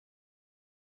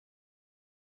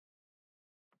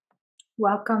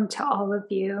Welcome to all of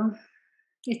you.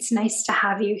 It's nice to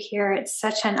have you here. It's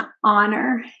such an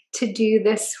honor to do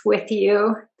this with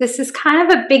you. This is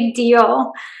kind of a big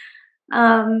deal.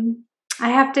 I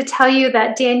have to tell you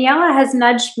that Daniela has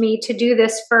nudged me to do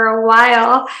this for a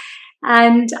while,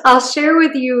 and I'll share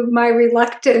with you my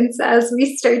reluctance as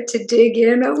we start to dig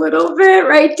in a little bit.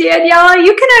 Right, Daniela?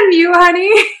 You can unmute,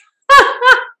 honey.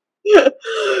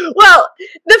 Well,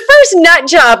 the first nut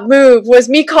job move was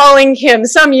me calling Kim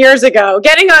some years ago,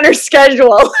 getting on her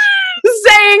schedule,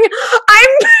 saying,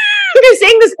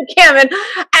 saying this to Kim, and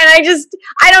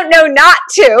I don't know not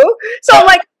to. So I'm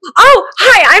like, oh,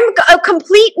 hi, I'm a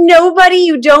complete nobody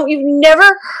you've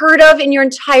never heard of in your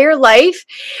entire life,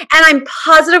 and I'm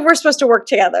positive we're supposed to work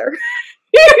together.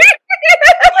 And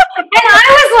I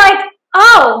was like,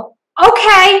 oh,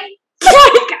 okay.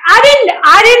 Like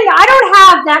I don't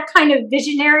have that kind of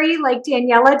visionary like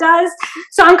Daniela does.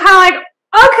 So I'm kind of like,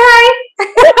 okay.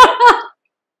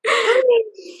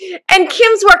 And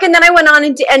Kim's work, and then I went on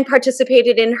and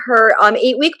participated in her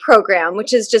 8-week program,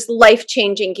 which is just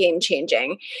life-changing,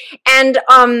 game-changing. And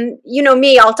you know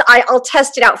me, I'll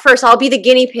test it out first. I'll be the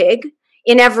guinea pig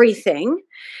in everything.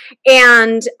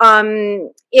 And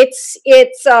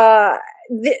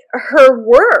her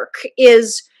work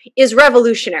is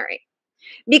revolutionary.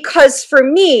 Because for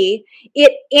me,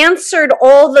 it answered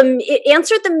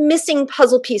the missing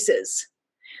puzzle pieces.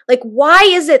 Like, why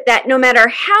is it that no matter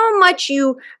how much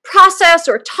you process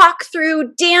or talk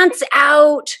through, dance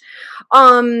out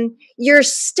your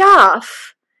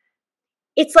stuff,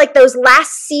 it's like those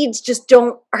last seeds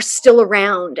are still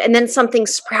around, and then something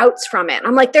sprouts from it.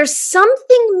 I'm like, there's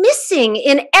something missing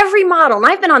in every model. And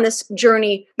I've been on this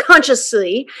journey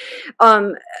consciously,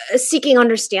 seeking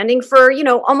understanding for,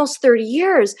 almost 30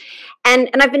 years. And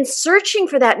I've been searching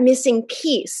for that missing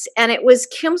piece. And it was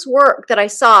Kim's work that I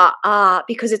saw,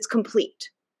 because it's complete.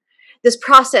 This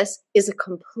process is a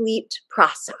complete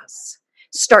process,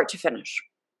 start to finish.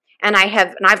 And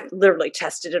I've literally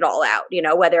tested it all out,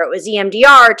 whether it was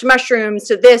EMDR to mushrooms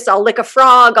to this, I'll lick a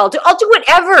frog, I'll do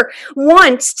whatever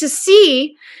once to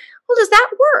see, well, does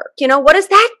that work? What does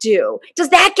that do? Does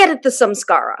that get at the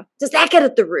samskara? Does that get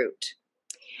at the root?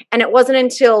 And it wasn't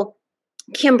until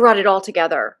Kim brought it all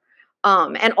together,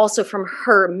 and also from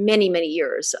her many, many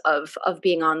years of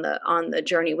being on the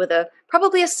journey with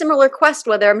probably a similar quest,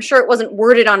 whether I'm sure it wasn't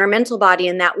worded on her mental body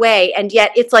in that way. And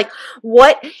yet it's like,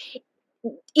 what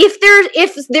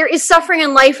if there is suffering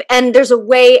in life and there's a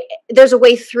way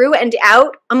through and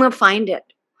out, I'm going to find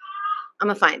it.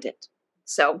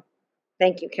 So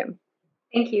thank you, Kim.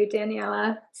 Thank you,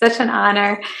 Daniela. Such an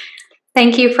honor.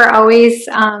 Thank you for always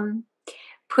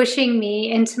pushing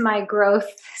me into my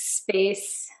growth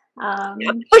space.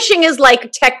 Pushing is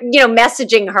like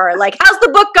messaging her, like, how's the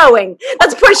book going?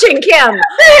 That's pushing, Kim.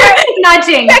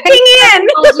 Nudging. Checking in.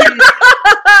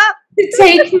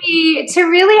 To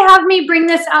really have me bring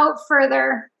this out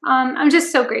further. I'm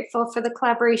just so grateful for the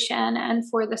collaboration and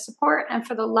for the support and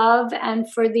for the love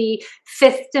and for the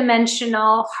 5th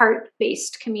dimensional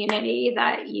heart-based community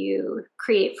that you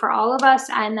create for all of us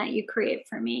and that you create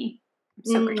for me.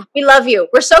 I'm so grateful. We love you.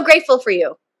 We're so grateful for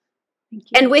you. Thank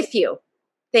you. And with you.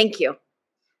 Thank you.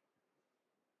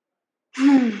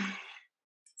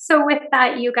 So with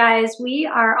that, you guys, we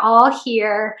are all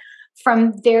here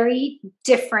from very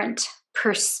different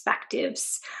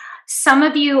perspectives. Some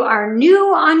of you are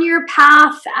new on your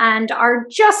path and are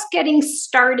just getting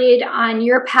started on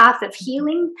your path of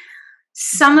healing.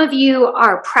 Some of you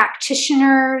are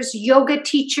practitioners, yoga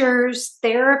teachers,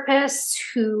 therapists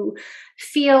who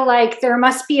feel like there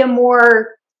must be a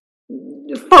more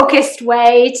focused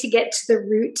way to get to the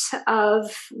root of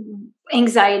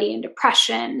anxiety and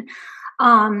depression.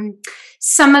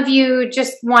 Some of you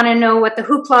just want to know what the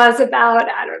hoopla is about.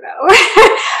 I don't know.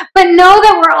 But know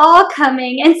that we're all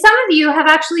coming. And some of you have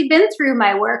actually been through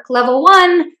my work. Level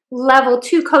 1, level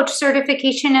 2 coach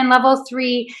certification, and level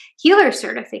 3 healer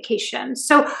certification.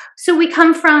 So we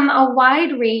come from a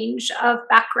wide range of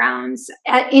backgrounds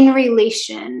in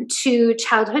relation to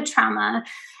childhood trauma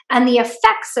and the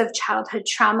effects of childhood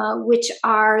trauma, which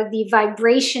are the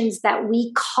vibrations that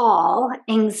we call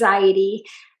anxiety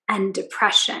and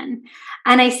depression.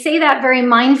 And I say that very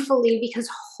mindfully because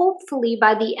hopefully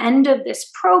by the end of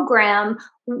this program,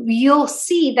 you'll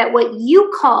see that what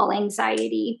you call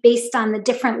anxiety, based on the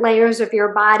different layers of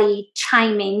your body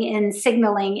chiming and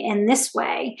signaling in this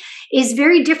way, is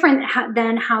very different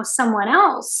than how someone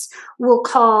else will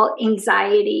call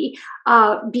anxiety,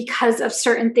 because of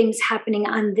certain things happening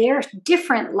on their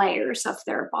different layers of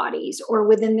their bodies, or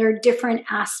within their different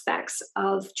aspects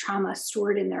of trauma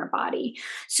stored in their body.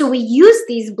 So we use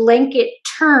these blanket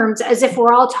terms as if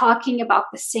we're all talking about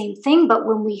the same thing, but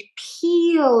when we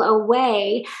peel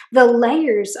away the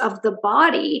layers of the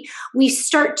body, we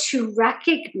start to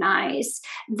recognize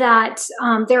that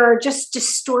there are just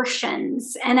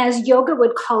distortions. And as yoga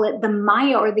would call it, the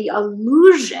maya, or the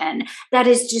illusion, that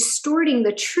is distorting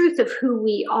the truth of who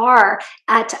we are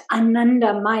at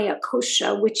Ananda Maya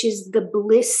Kosha, which is the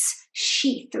bliss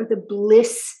sheath, or the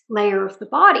bliss layer of the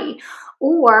body,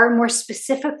 or more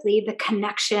specifically, the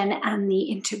connection and the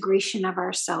integration of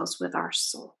ourselves with our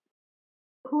soul.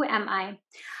 Who am I?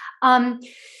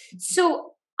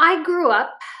 So I grew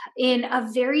up in a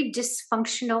very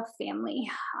dysfunctional family.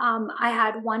 I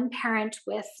had one parent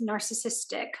with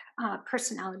narcissistic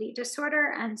personality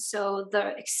disorder. And so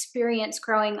the experience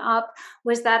growing up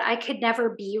was that I could never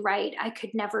be right. I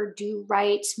could never do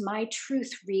right. My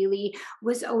truth really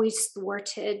was always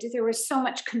thwarted. There was so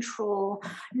much control,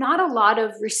 not a lot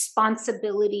of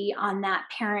responsibility on that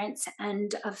parent's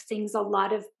end of things, a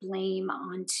lot of blame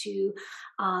onto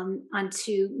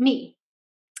me.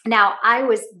 Now, I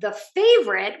was the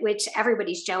favorite, which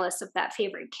everybody's jealous of that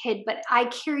favorite kid, but I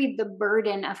carried the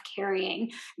burden of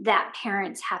carrying that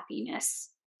parent's happiness.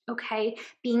 Okay.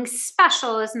 Being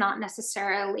special is not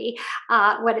necessarily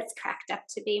what it's cracked up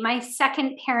to be. My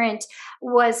second parent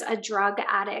was a drug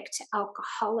addict,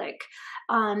 alcoholic.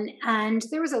 And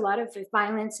there was a lot of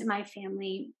violence in my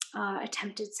family,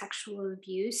 attempted sexual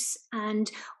abuse.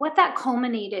 And what that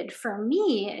culminated for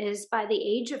me is, by the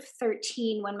age of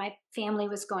 13, when my family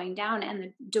was going down and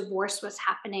the divorce was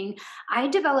happening, I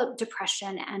developed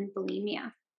depression and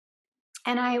bulimia.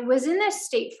 And I was in this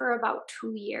state for about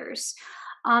 2 years,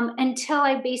 until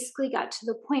I basically got to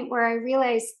the point where I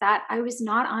realized that I was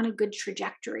not on a good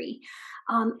trajectory.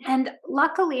 And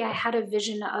luckily, I had a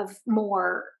vision of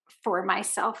more for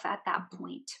myself at that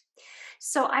point.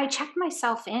 So I checked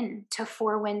myself in to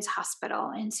Four Winds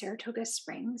Hospital in Saratoga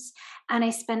Springs, and I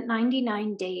spent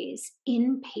 99 days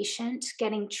inpatient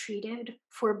getting treated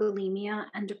for bulimia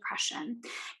and depression.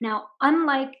 Now,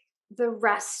 unlike the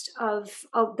rest of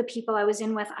the people I was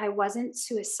in with, I wasn't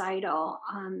suicidal.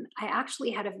 I actually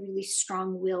had a really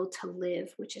strong will to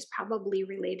live, which is probably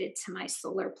related to my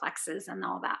solar plexus and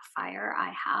all that fire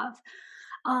I have.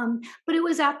 But it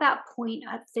was at that point,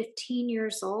 at 15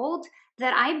 years old,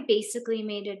 that I basically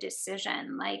made a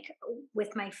decision, like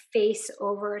with my face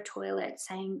over a toilet,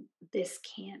 saying, this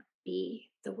can't be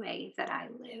the way that I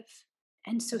live.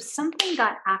 And so something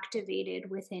got activated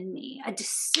within me, a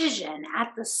decision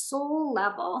at the soul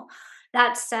level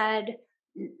that said,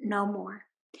 no more.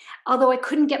 Although I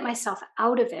couldn't get myself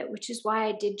out of it, which is why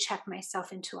I did check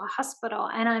myself into a hospital.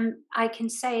 And I can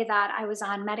say that I was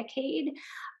on Medicaid,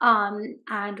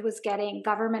 and was getting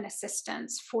government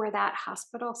assistance for that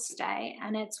hospital stay.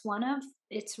 And it's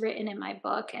written in my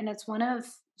book, and it's one of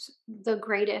the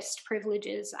greatest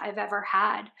privileges I've ever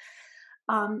had.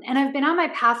 And I've been on my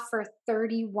path for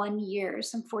 31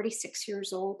 years. I'm 46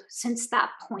 years old since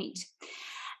that point.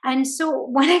 And so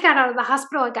when I got out of the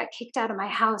hospital, I got kicked out of my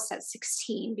house at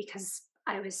 16 because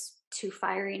I was too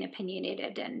fiery and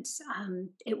opinionated, and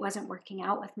it wasn't working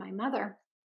out with my mother.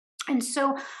 And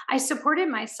so I supported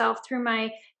myself through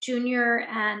my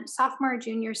sophomore,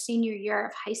 junior, senior year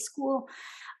of high school,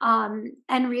 and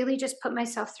really just put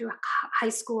myself through high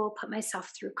school, put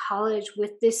myself through college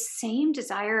with this same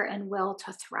desire and will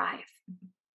to thrive.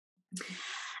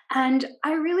 And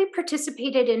I really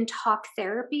participated in talk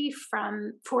therapy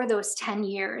for those 10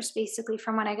 years, basically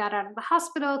from when I got out of the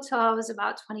hospital till I was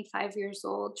about 25 years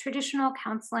old, traditional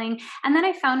counseling. And then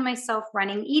I found myself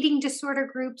running eating disorder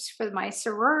groups for my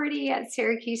sorority at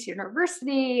Syracuse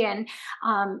University, and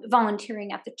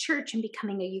volunteering at the church, and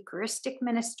becoming a Eucharistic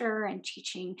minister and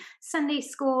teaching Sunday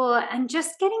school, and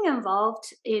just getting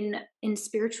involved in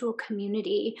spiritual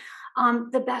community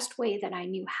the best way that I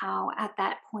knew how at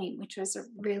that point, which was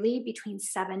really between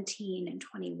 17 and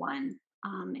 21,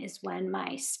 is when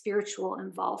my spiritual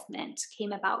involvement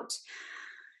came about.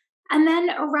 And then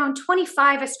around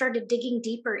 25, I started digging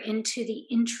deeper into the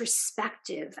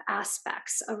introspective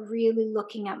aspects of really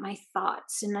looking at my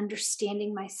thoughts and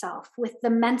understanding myself, with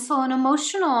the mental and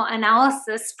emotional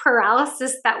analysis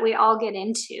paralysis that we all get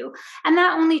into. And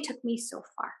that only took me so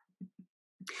far.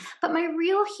 But my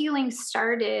real healing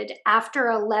started after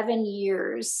 11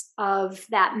 years of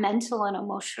that mental and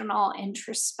emotional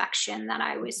introspection that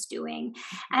I was doing.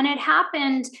 And it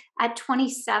happened at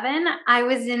 27. I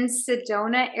was in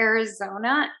Sedona,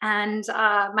 Arizona, and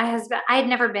my husband, I had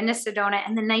never been to Sedona.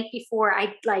 And the night before,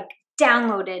 I like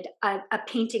downloaded a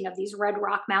painting of these red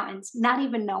rock mountains, not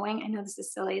even knowing, I know this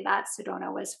is silly, that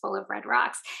Sedona was full of red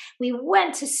rocks. We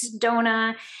went to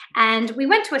Sedona and we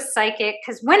went to a psychic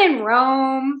because when in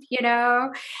Rome,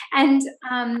 and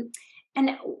and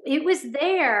it was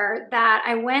there that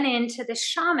I went into the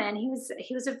shaman.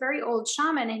 He was a very old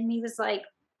shaman, and he was like,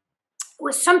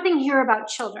 was something here about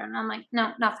children? I'm like,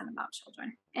 no, nothing about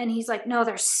children. And he's like, no,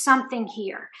 there's something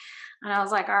here. And I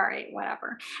was like, all right,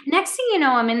 whatever. Next thing you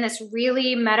know, I'm in this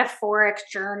really metaphoric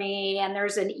journey, and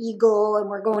there's an eagle, and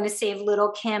we're going to save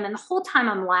little Kim. And the whole time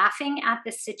I'm laughing at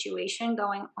this situation,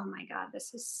 going, oh my God,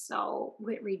 this is so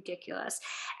ridiculous.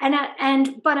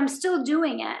 But I'm still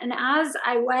doing it. And as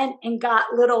I went and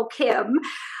got little Kim,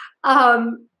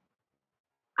 um,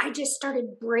 I just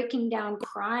started breaking down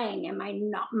crying, and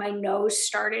my nose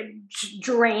started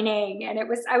draining, and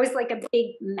I was like a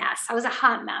big mess. I was a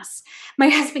hot mess. My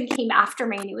husband came after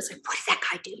me and he was like, what did that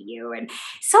guy do to you? And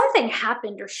something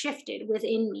happened or shifted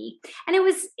within me. And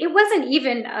it wasn't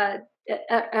even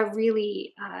a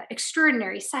really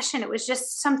extraordinary session. It was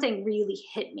just something really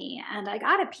hit me, and I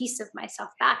got a piece of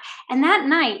myself back. And that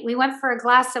night we went for a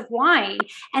glass of wine,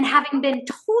 and having been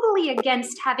totally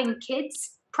against having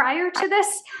kids prior to this,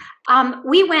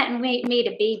 we went and made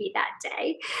a baby that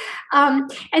day.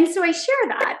 And so I share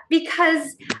that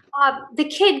because the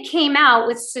kid came out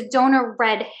with Sedona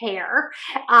red hair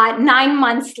 9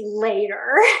 months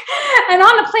later. And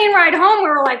on the plane ride home, we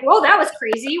were like, whoa, that was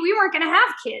crazy. We weren't going to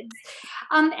have kids.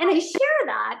 And I share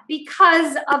that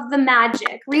because of the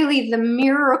magic, really the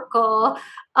miracle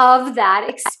of that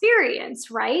experience,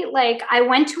 right? Like I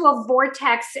went to a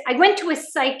vortex, I went to a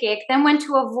psychic, then went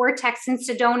to a vortex in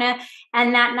Sedona.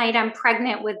 And that night I'm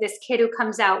pregnant with this kid who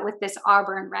comes out with this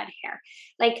auburn red hair.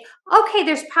 Like, okay,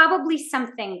 there's probably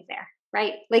something there,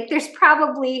 right? Like that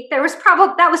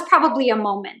was probably a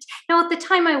moment. Now at the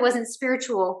time I wasn't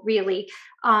spiritual really.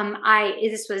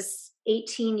 This was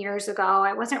 18 years ago.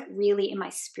 I wasn't really in my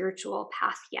spiritual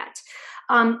path yet.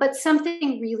 But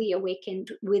something really awakened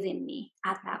within me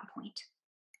at that point.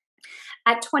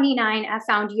 At 29, I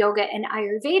found yoga and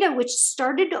Ayurveda, which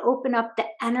started to open up the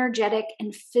energetic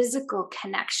and physical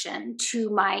connection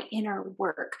to my inner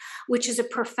work, which is a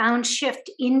profound shift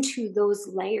into those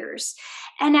layers.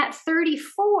 And at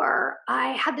 34,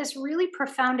 I had this really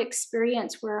profound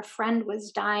experience where a friend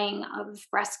was dying of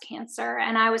breast cancer,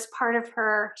 and I was part of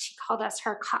she called us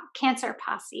her cancer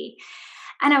posse.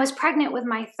 And I was pregnant with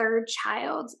my third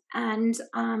child, and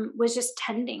was just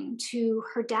tending to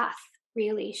her death.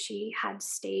 Really, she had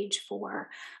stage 4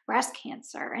 breast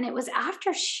cancer. And it was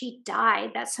after she died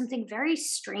that something very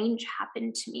strange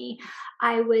happened to me.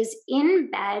 I was in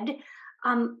bed.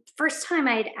 First time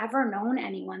I had ever known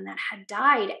anyone that had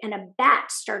died, and a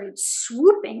bat started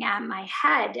swooping at my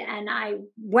head. And I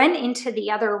went into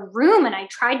the other room and I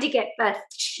tried to get the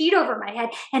sheet over my head,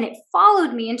 and it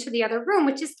followed me into the other room,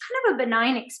 which is kind of a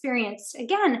benign experience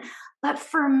again. But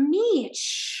for me, it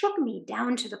shook me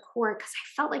down to the core because I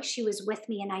felt like she was with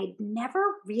me, and I had never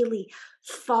really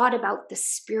thought about the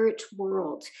spirit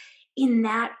world in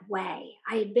that way.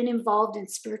 I had been involved in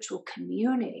spiritual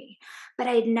community, but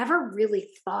I had never really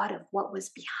thought of what was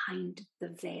behind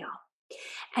the veil.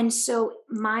 And so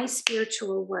my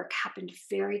spiritual work happened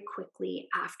very quickly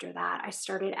after that. I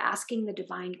started asking the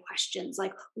divine questions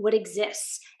like, what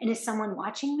exists? And is someone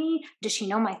watching me? Does she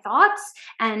know my thoughts?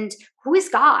 And who is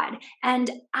God?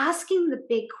 And asking the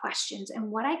big questions.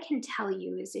 And what I can tell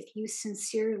you is if you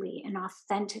sincerely and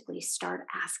authentically start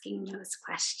asking those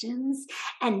questions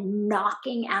and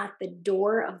knocking at the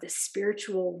door of the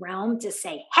spiritual realm to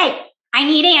say, hey, I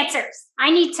need answers.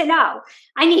 I need to know.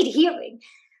 I need healing.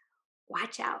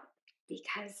 Watch out,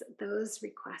 because those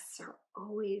requests are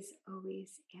always,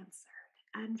 always answered.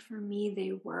 And for me,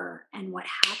 they were. And what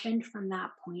happened from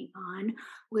that point on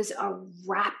was a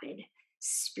rapid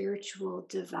spiritual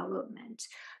development.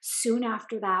 Soon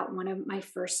after that, one of my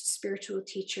first spiritual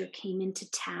teacher came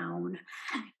into town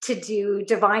to do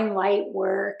divine light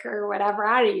work or whatever.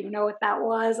 I didn't even know what that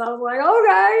was. I was like,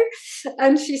 okay.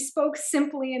 And she spoke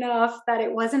simply enough that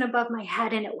it wasn't above my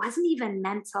head, and it wasn't even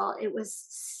mental. It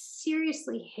was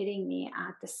seriously hitting me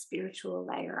at the spiritual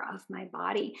layer of my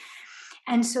body.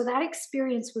 And so that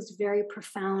experience was very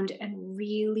profound and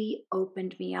really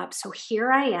opened me up. So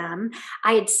here I am.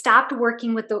 I had stopped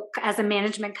working as a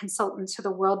management consultant to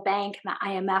the World Bank and the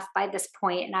IMF by this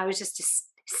point, and I was just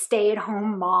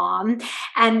stay-at-home mom,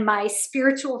 and my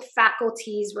spiritual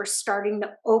faculties were starting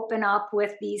to open up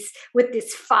with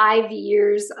this 5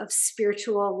 years of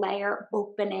spiritual layer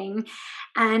opening.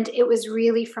 And it was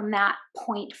really from that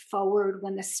point forward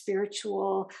when the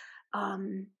spiritual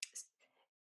um,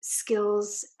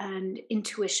 skills and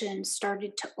intuition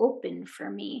started to open for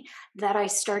me, that I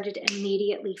started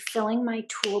immediately filling my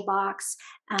toolbox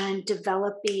and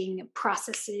developing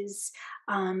processes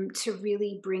to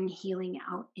really bring healing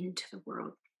out into the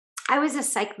world. I was a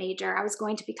psych major. I was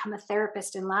going to become a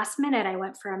therapist, and last minute I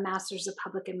went for a master's of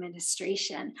public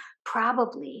administration,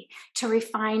 probably to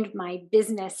refine my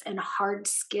business and hard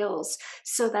skills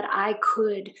so that I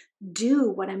could do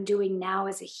what I'm doing now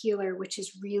as a healer, which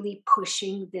is really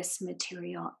pushing this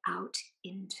material out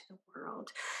into the world.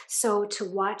 So to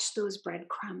watch those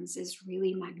breadcrumbs is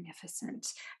really magnificent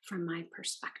from my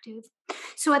perspective.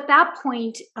 So at that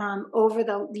point, over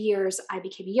the years, I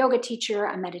became a yoga teacher,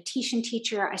 a meditation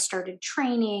teacher. I started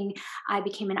training. I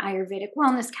became an Ayurvedic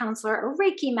wellness counselor, a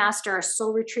Reiki master, a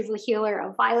soul retrieval healer,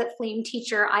 a violet flame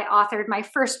teacher. I authored my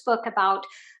first book about,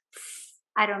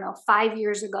 I don't know, 5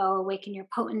 years ago, Awaken Your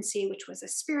Potency, which was a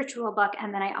spiritual book.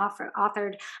 And then I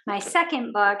authored my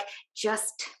second book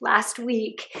just last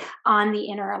week on the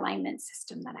inner alignment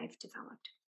system that I've developed.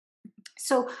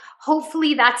 So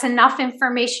hopefully that's enough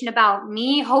information about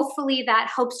me. Hopefully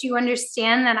that helps you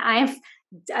understand that I've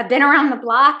been around the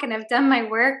block and I've done my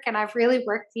work and I've really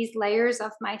worked these layers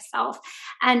of myself.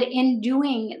 And in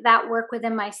doing that work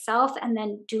within myself and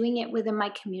then doing it within my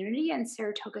community in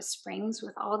Saratoga Springs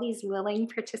with all these willing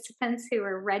participants who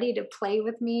were ready to play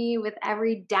with me with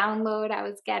every download I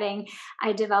was getting,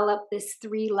 I developed this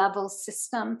 3-level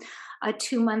system, a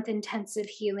 2-month intensive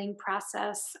healing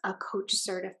process, a coach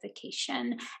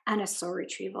certification, and a soul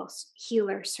retrieval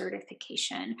healer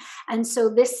certification. And so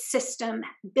this system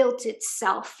built itself.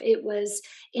 It was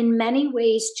in many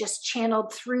ways just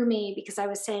channeled through me because I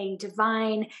was saying,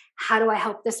 divine, how do I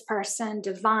help this person?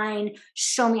 Divine,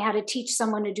 show me how to teach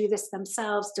someone to do this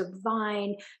themselves.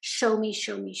 Divine, show me,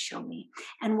 show me, show me.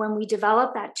 And when we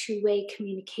develop that two-way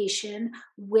communication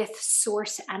with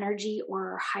source energy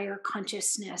or higher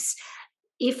consciousness,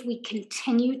 if we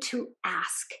continue to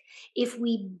ask, if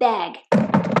we beg,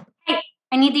 hey,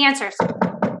 I need the answers.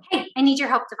 Hey, I need your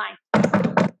help, divine.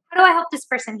 How do I help this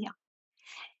person heal?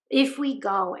 If we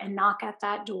go and knock at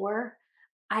that door,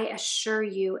 I assure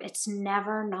you it's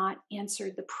never not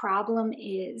answered. The problem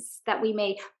is that we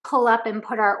may pull up and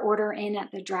put our order in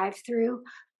at the drive-through,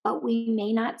 but we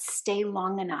may not stay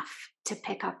long enough to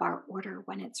pick up our order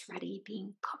when it's ready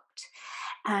being cooked.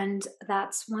 And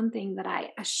that's one thing that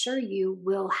I assure you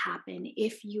will happen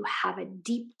if you have a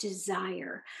deep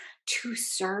desire to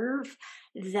serve.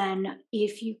 Then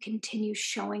if you continue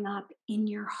showing up in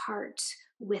your heart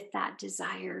with that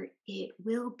desire, it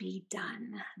will be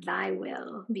done. Thy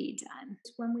will be done.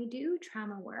 When we do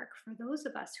trauma work, for those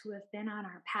of us who have been on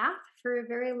our path for a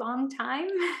very long time,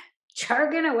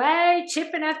 chugging away,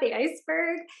 chipping at the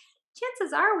iceberg,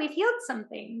 chances are we've healed some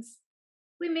things.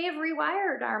 We may have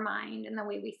rewired our mind and the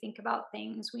way we think about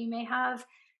things. We may have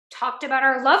talked about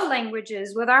our love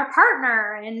languages with our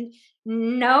partner and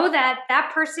know that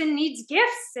that person needs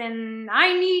gifts and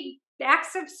I need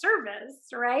acts of service,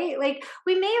 right? Like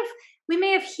we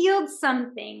may have healed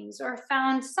some things or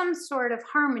found some sort of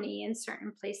harmony in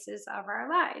certain places of our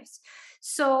lives.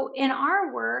 So in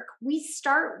our work, we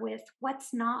start with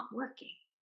what's not working,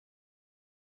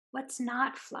 what's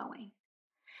not flowing.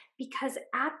 Because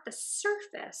at the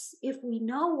surface, if we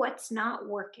know what's not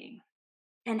working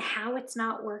and how it's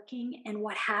not working and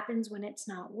what happens when it's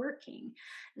not working,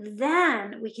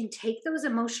 then we can take those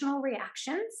emotional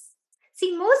reactions.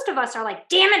 See, most of us are like,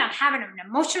 damn it, I'm having an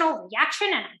emotional reaction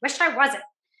and I wish I wasn't.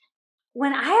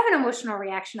 When I have an emotional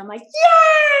reaction, I'm like,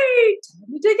 yay,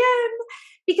 time to dig in.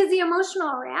 Because the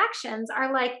emotional reactions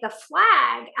are like the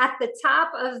flag at the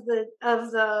top of the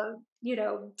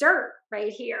dirt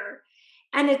right here.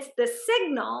 And it's the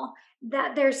signal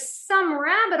that there's some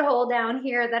rabbit hole down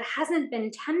here that hasn't been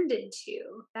tended to,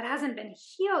 that hasn't been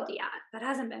healed yet, that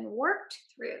hasn't been worked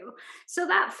through. So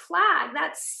that flag,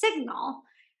 that signal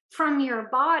from your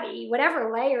body,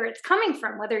 whatever layer it's coming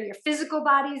from, whether your physical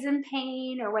body's in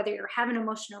pain or whether you're having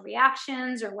emotional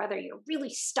reactions or whether you're really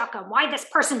stuck on why this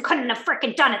person couldn't have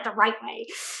freaking done it the right way,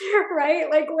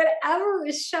 right? Like whatever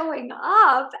is showing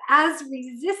up as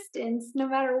resistance, no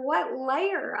matter what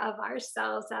layer of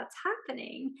ourselves that's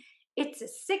happening, it's a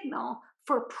signal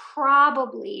for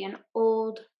probably an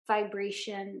old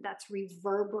vibration that's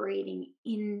reverberating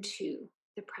into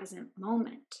the present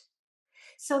moment.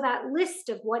 So that list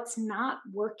of what's not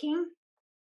working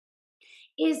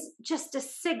is just a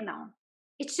signal.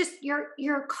 It's just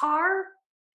your car,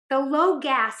 the low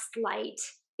gas light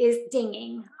is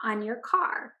dinging on your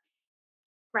car,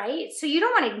 right? So you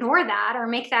don't want to ignore that or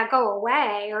make that go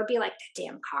away or be like, the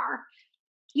damn car.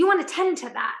 You want to tend to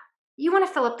that. You want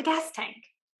to fill up the gas tank.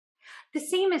 The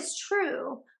same is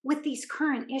true with these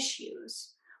current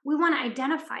issues. We want to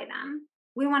identify them.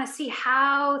 We want to see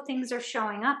how things are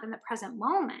showing up in the present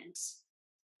moment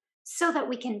so that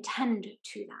we can tend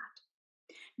to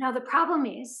that. Now, the problem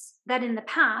is that in the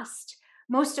past,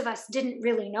 most of us didn't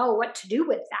really know what to do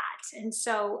with that. And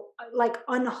so, like,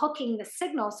 unhooking the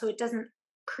signal so it doesn't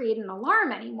create an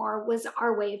alarm anymore was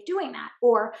our way of doing that,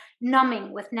 or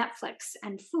numbing with Netflix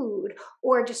and food,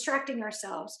 or distracting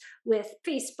ourselves with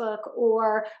Facebook,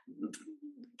 or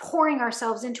pouring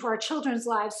ourselves into our children's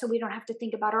lives so we don't have to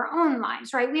think about our own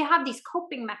lives, right? We have these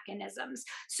coping mechanisms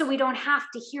so we don't have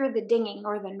to hear the dinging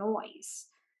or the noise.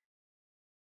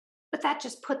 But that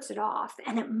just puts it off,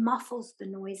 and it muffles the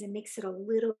noise and makes it a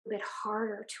little bit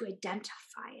harder to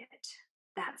identify it,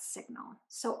 that signal.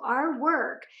 So our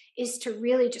work is to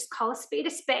really just call a spade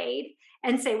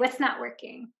and say, what's not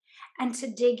working? And to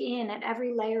dig in at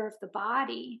every layer of the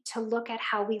body to look at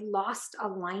how we lost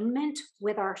alignment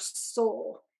with our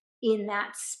soul in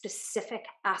that specific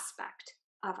aspect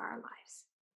of our lives.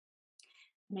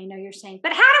 And I know you're saying,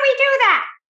 but how do we do that?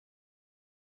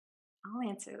 I'll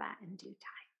answer that in due time.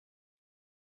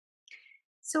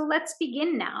 So let's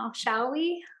begin now, shall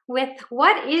we, with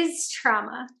what is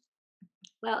trauma?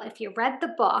 Well, if you read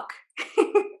the book,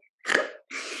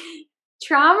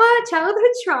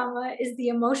 childhood trauma is the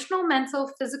emotional, mental,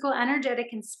 physical, energetic,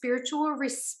 and spiritual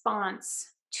response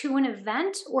to an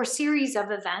event or series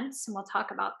of events, and we'll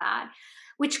talk about that,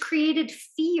 which created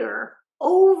fear,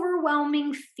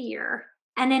 overwhelming fear,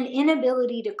 and an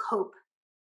inability to cope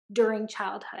during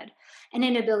childhood. An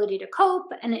inability to cope,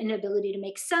 an inability to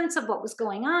make sense of what was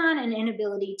going on, an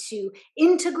inability to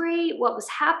integrate what was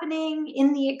happening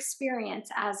in the experience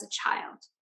as a child.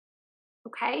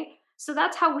 Okay? So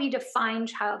that's how we define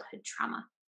childhood trauma.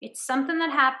 It's something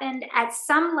that happened at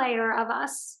some layer of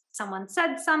us. Someone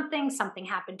said something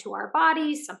happened to our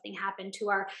bodies, something happened to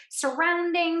our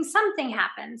surroundings, something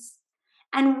happens.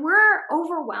 And we're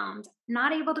overwhelmed,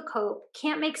 not able to cope,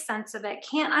 can't make sense of it,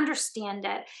 can't understand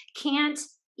it, can't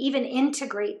even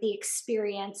integrate the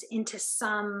experience into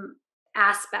some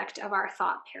aspect of our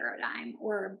thought paradigm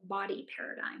or body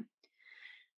paradigm.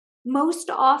 Most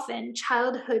often,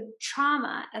 childhood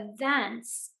trauma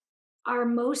events are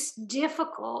most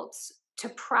difficult to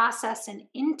process and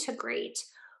integrate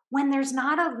when there's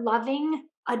not a loving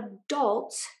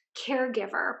adult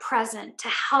caregiver present to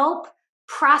help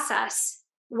process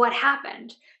what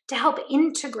happened, to help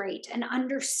integrate and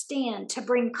understand, to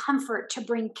bring comfort, to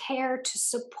bring care, to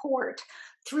support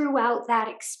throughout that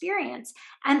experience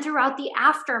and throughout the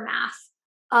aftermath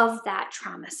of that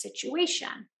trauma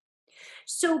situation.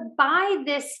 So by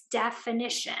this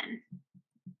definition,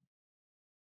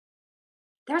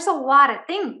 there's a lot of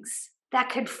things that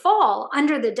could fall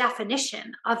under the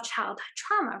definition of childhood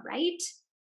trauma, right?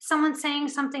 Someone saying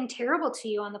something terrible to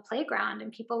you on the playground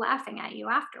and people laughing at you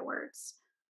afterwards.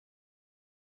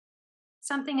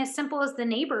 Something as simple as the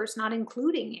neighbors not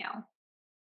including you.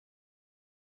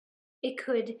 It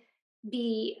could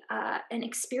be an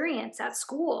experience at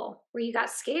school where you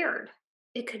got scared.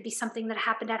 It could be something that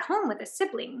happened at home with a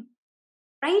sibling,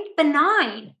 right?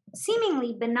 Benign,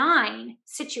 seemingly benign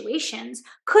situations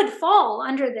could fall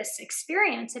under this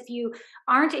experience if you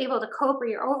aren't able to cope or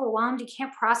you're overwhelmed, you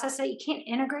can't process it, you can't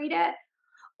integrate it,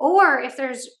 or if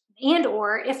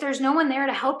there's no one there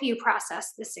to help you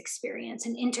process this experience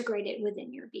and integrate it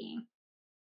within your being.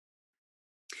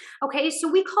 Okay, so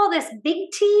we call this big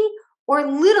T or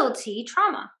little t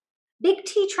trauma. Big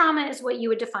T trauma is what you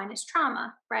would define as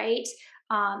trauma, right?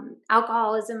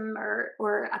 Alcoholism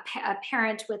or a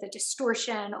parent with a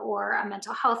distortion or a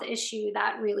mental health issue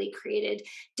that really created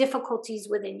difficulties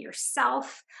within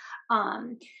yourself,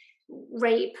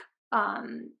 rape,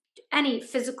 any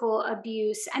physical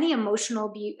abuse, any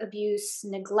emotional abuse,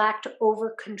 neglect,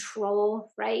 over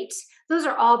control, right? Those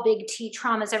are all big T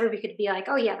traumas. Everybody could be like,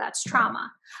 oh yeah, that's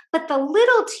trauma. But the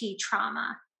little t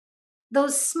trauma,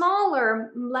 those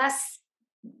smaller,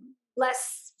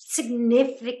 less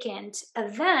significant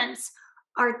events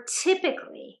are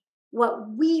typically what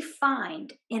we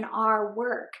find in our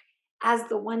work as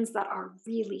the ones that are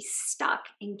really stuck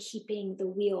in keeping the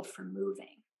wheel from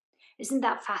moving. Isn't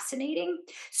that fascinating?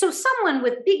 So someone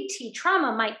with big T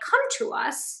trauma might come to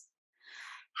us.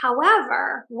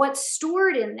 However, what's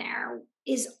stored in there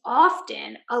is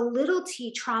often a little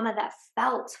t trauma that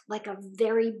felt like a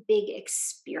very big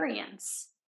experience.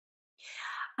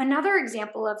 Another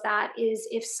example of that is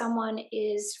if someone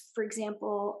is, for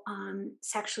example,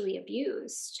 sexually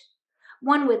abused.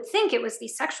 One would think it was the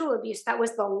sexual abuse that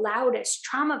was the loudest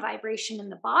trauma vibration in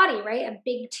the body, right? A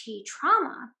big T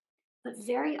trauma. But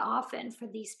very often for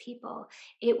these people,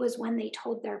 it was when they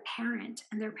told their parent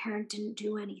and their parent didn't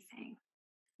do anything.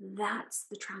 That's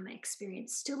the trauma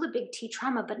experience. Still a big T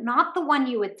trauma, but not the one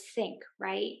you would think,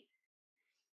 right?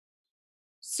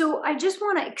 So I just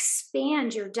want to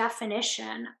expand your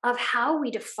definition of how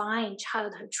we define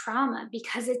childhood trauma,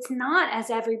 because it's not as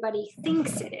everybody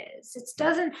thinks it is. It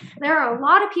doesn't, there are a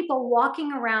lot of people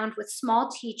walking around with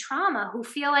small T trauma who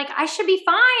feel like I should be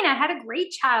fine. I had a great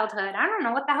childhood. I don't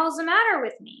know what the hell's the matter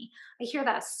with me. I hear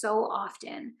that so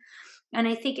often. And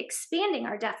I think expanding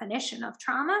our definition of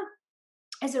trauma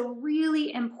is a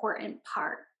really important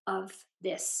part of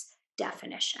this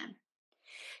definition.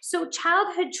 So,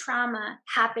 childhood trauma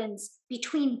happens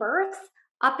between birth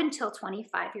up until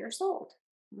 25 years old.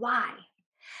 Why?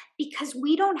 Because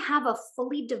we don't have a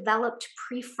fully developed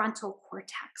prefrontal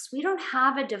cortex. We don't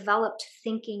have a developed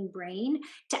thinking brain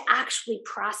to actually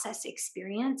process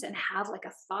experience and have like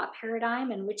a thought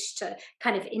paradigm in which to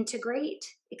kind of integrate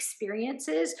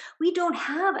experiences. We don't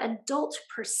have adult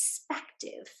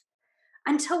perspective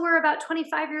until we're about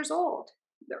 25 years old,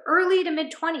 the early to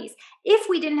mid 20s. If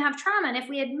we didn't have trauma, and if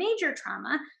we had major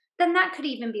trauma, then that could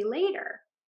even be later,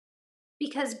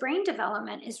 because brain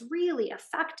development is really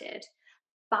affected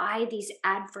by these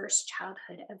adverse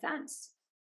childhood events.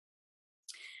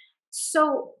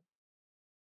 So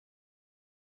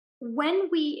when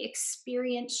we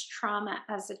experience trauma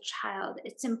as a child,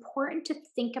 it's important to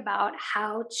think about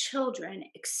how children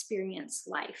experience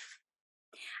life.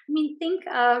 I mean, think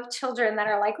of children that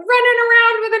are like running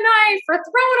around with a knife or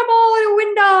throwing a ball at a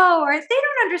window, or they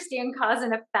don't understand cause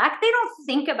and effect. They don't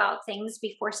think about things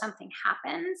before something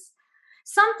happens.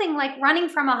 Something like running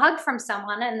from a hug from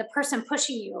someone and the person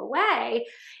pushing you away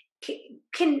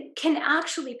can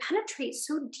actually penetrate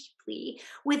so deeply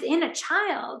within a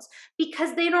child,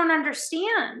 because they don't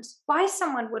understand why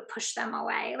someone would push them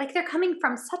away. Like, they're coming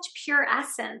from such pure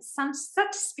essence, some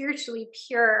such spiritually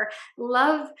pure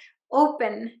love,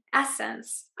 open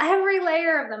essence, every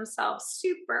layer of themselves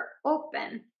super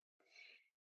open.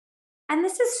 And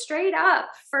this is straight up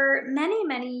for many,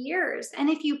 many years. And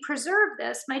if you preserve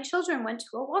this, my children went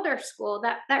to a Waldorf school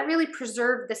that really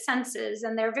preserved the senses,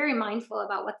 and they're very mindful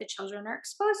about what the children are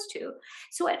exposed to.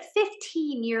 So at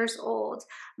 15 years old,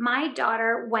 my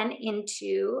daughter went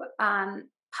into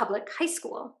public high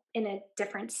school in a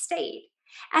different state.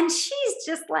 And she's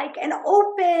just like an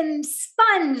open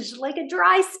sponge, like a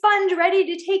dry sponge, ready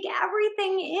to take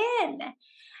everything in.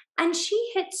 And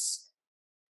she hits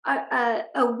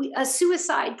a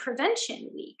suicide prevention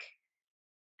week.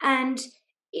 And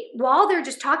while they're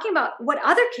just talking about what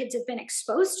other kids have been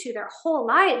exposed to their whole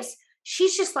lives,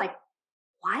 she's just like,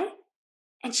 what?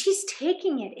 And she's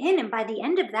taking it in. And by the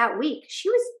end of that week, she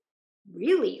was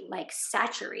really like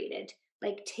saturated.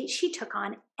 Like, she took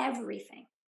on everything.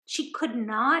 She could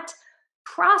not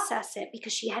process it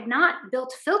because she had not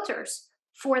built filters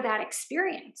for that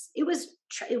experience. It was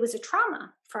a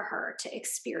trauma for her to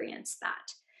experience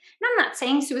that. And I'm not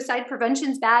saying suicide prevention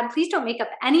is bad. Please don't make up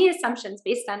any assumptions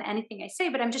based on anything I say,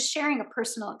 but I'm just sharing a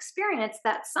personal experience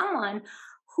that someone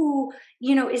who,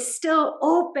 is still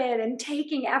open and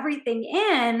taking everything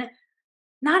in,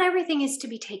 not everything is to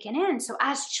be taken in. So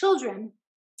as children,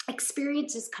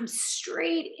 experiences come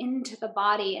straight into the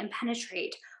body and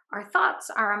penetrate our thoughts,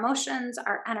 our emotions,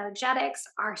 our energetics,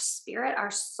 our spirit,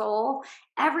 our soul.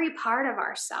 Every part of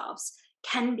ourselves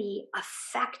can be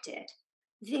affected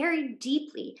very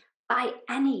deeply by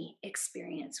any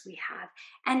experience we have.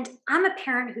 And I'm a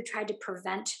parent who tried to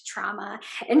prevent trauma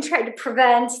and tried to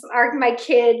prevent my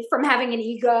kid from having an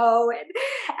ego.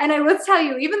 And I will tell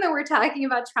you, even though we're talking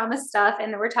about trauma stuff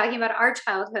and we're talking about our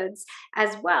childhoods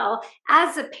as well,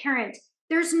 as a parent,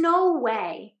 there's no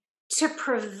way to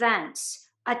prevent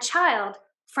a child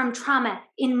from trauma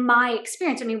in my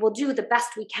experience. I mean, we'll do the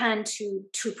best we can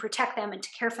to protect them and to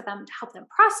care for them, to help them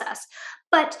process.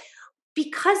 But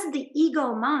because the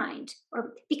ego mind,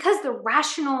 or because the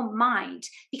rational mind,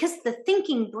 because the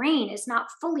thinking brain is not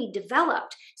fully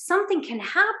developed, something can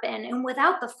happen, and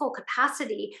without the full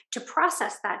capacity to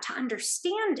process that, to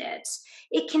understand it,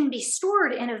 it can be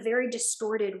stored in a very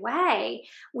distorted way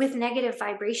with negative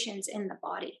vibrations in the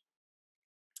body.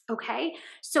 Okay,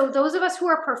 so those of us who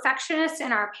are perfectionists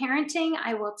in our parenting,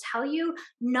 I will tell you,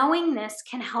 knowing this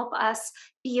can help us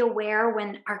be aware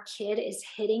when our kid is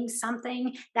hitting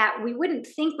something that we wouldn't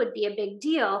think would be a big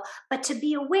deal, but to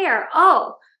be aware,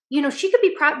 she could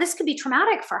be this could be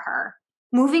traumatic for her.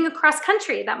 moving across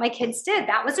country that my kids did,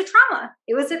 that was a trauma.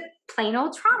 It was a plain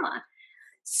old trauma.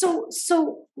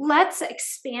 So let's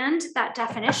expand that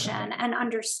definition and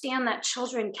understand that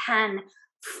children can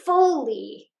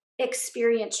fully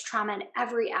experience trauma in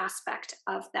every aspect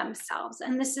of themselves.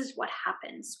 And this is what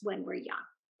happens when we're young.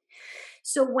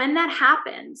 So when that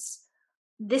happens,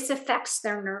 this affects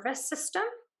their nervous system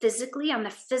physically. On the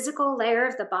physical layer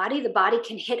of the body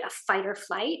can hit a fight or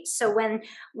flight. So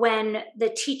when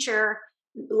the teacher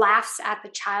laughs at the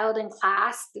child in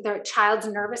class, the child's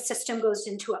nervous system goes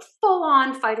into a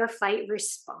full-on fight or flight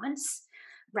response,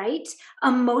 right?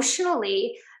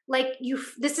 Emotionally, like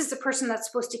this is the person that's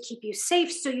supposed to keep you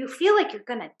safe, so you feel like you're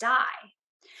going to die.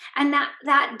 And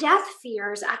that death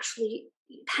fear is actually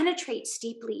penetrates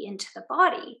deeply into the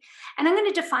body. And I'm going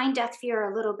to define death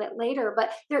fear a little bit later,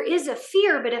 but there is a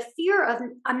fear, but a fear of,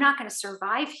 I'm not going to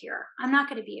survive here. I'm not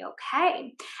going to be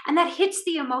okay. And that hits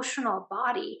the emotional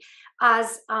body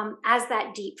as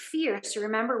that deep fear. So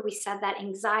remember, we said that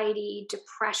anxiety,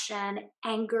 depression,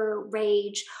 anger,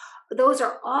 rage, those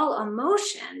are all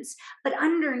emotions, but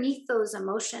underneath those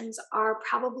emotions are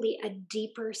probably a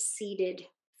deeper seated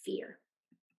fear.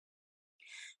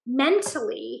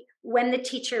 Mentally, when the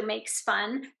teacher makes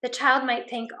fun, the child might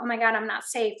think, oh my God, I'm not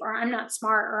safe, or I'm not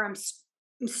smart, or I'm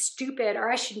stupid,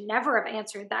 or I should never have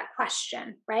answered that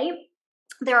question, right?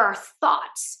 There are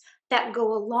thoughts that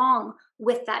go along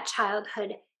with that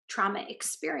childhood trauma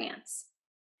experience.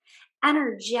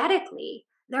 Energetically,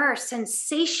 there are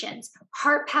sensations,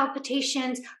 heart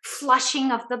palpitations,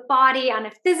 flushing of the body on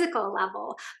a physical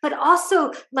level, but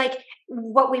also like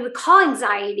what we would call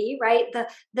anxiety, right?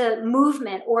 The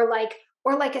movement, or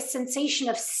like a sensation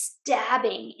of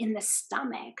stabbing in the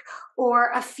stomach,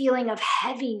 or a feeling of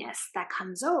heaviness that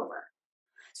comes over.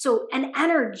 So an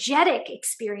energetic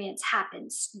experience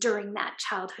happens during that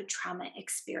childhood trauma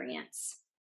experience.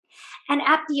 And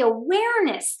at the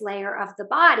awareness layer of the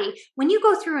body, when you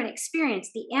go through an experience,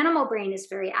 the animal brain is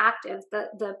very active.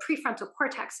 The prefrontal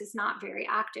cortex is not very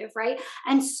active, right?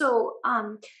 And so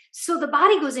the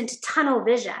body goes into tunnel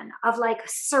vision of like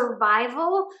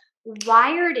survival,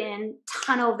 wired in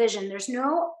tunnel vision. There's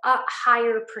no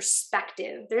higher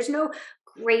perspective. There's no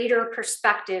greater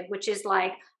perspective, which is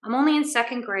like, I'm only in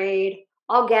second grade.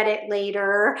 I'll get it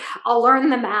later. I'll learn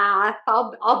the math.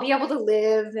 I'll be able to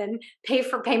live and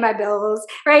pay my bills,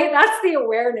 right? That's the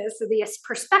awareness of the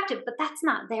perspective, but that's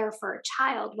not there for a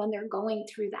child when they're going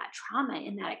through that trauma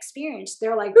in that experience.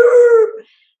 They're like,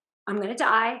 I'm going to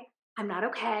die. I'm not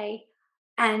okay.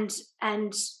 And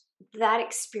that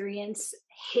experience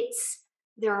hits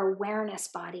their awareness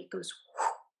body. It goes,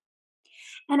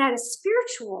 whoo. And at a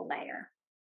spiritual layer,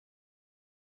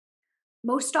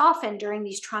 most often during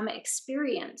these trauma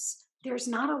experience, there's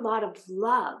not a lot of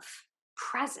love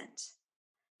present.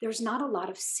 There's not a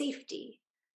lot of safety.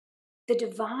 The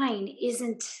divine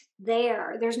isn't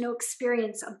there. There's no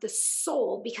experience of the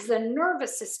soul because the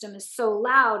nervous system is so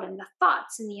loud, and the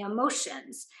thoughts and the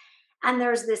emotions. And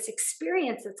there's this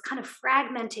experience that's kind of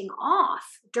fragmenting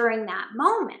off during that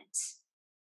moment.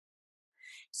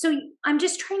 So I'm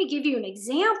just trying to give you an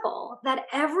example that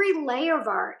every layer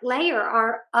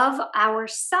of our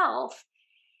self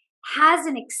has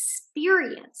an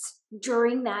experience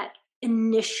during that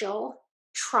initial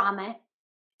trauma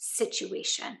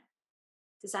situation.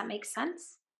 Does that make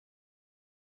sense?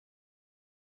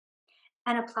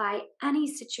 And apply any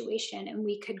situation, and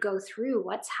we could go through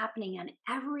what's happening on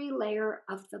every layer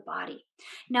of the body.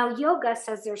 Now, yoga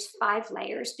says there's 5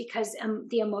 layers because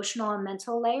the emotional and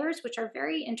mental layers, which are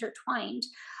very intertwined,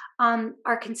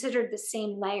 are considered the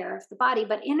same layer of the body.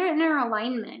 But in inner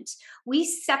alignment, we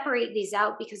separate these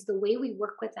out because the way we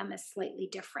work with them is slightly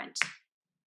different.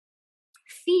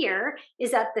 Fear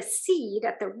is at the seed,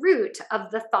 at the root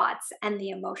of the thoughts and the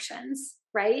emotions,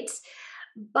 right?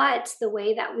 But the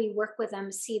way that we work with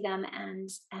them, see them,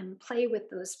 and play with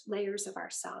those layers of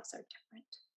ourselves are different.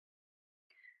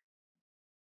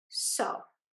 So,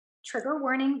 trigger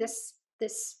warning,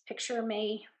 this picture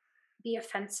may be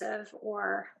offensive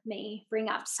or may bring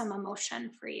up some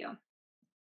emotion for you.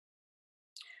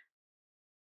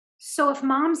 So if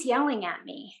mom's yelling at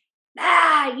me,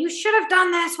 you should have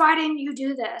done this, why didn't you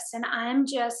do this? And I'm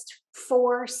just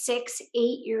 4, 6,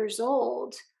 8 years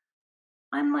old.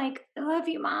 I'm like, I love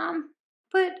you, Mom,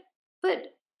 but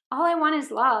all I want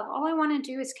is love. All I want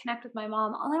to do is connect with my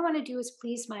mom. All I want to do is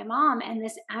please my mom. And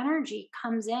this energy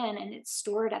comes in and it's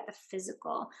stored at the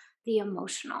physical, the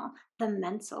emotional, the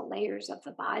mental layers of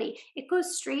the body. It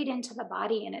goes straight into the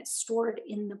body and it's stored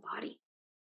in the body.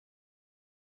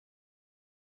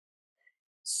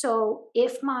 So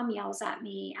if mom yells at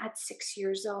me at 6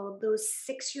 years old, those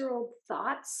 6-year-old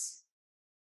thoughts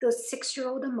those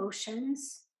 6-year-old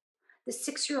emotions, the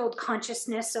 6-year-old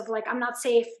consciousness of like, I'm not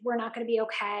safe, we're not going to be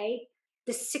okay,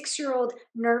 the 6-year-old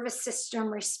nervous system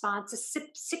response, the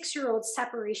 6-year-old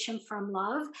separation from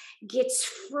love gets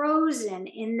frozen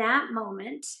in that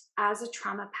moment as a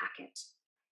trauma packet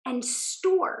and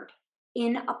stored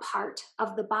in a part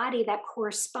of the body that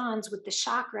corresponds with the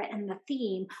chakra and the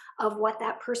theme of what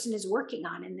that person is working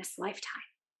on in this lifetime.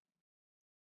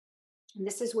 And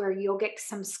this is where yogic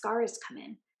samskaras come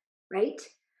in, right?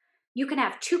 You can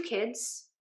have 2 kids,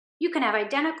 you can have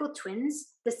identical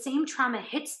twins, the same trauma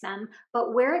hits them,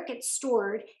 but where it gets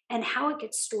stored and how it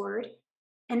gets stored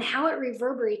and how it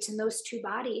reverberates in those 2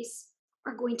 bodies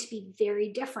are going to be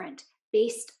very different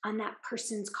based on that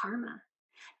person's karma,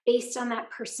 based on that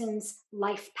person's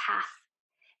life path,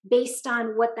 based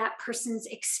on what that person's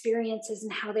experience is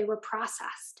and how they were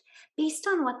processed, based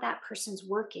on what that person's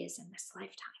work is in this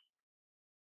lifetime.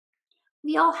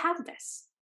 We all have this.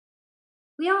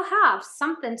 We all have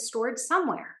something stored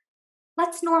somewhere.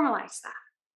 Let's normalize that.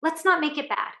 Let's not make it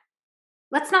bad.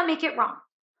 Let's not make it wrong.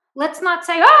 Let's not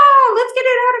say, oh, let's get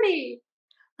it out of me.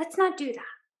 Let's not do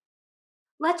that.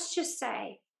 Let's just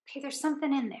say, okay, there's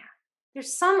something in there.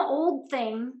 There's some old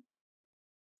thing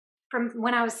from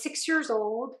when I was 6 years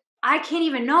old. I can't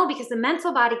even know because the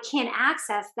mental body can't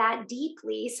access that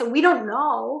deeply. So we don't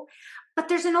know. But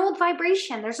there's an old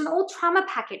vibration. There's an old trauma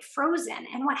packet frozen.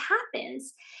 And what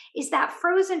happens is that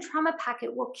frozen trauma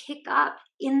packet will kick up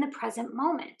in the present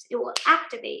moment. It will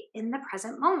activate in the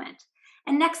present moment.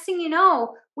 And next thing you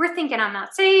know, we're thinking I'm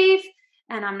not safe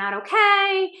and I'm not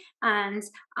okay. And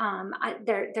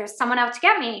there's someone out to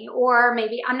get me, or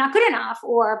maybe I'm not good enough,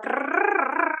 or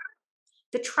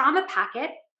the trauma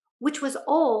packet, which was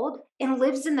old and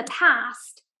lives in the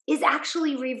past, is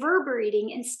actually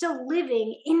reverberating and still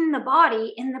living in the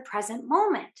body in the present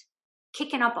moment,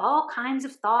 kicking up all kinds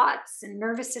of thoughts and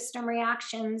nervous system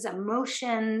reactions,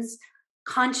 emotions,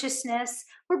 consciousness.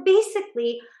 We're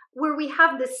basically where we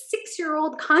have this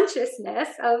 6-year-old consciousness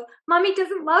of mommy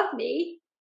doesn't love me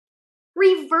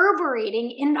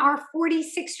reverberating in our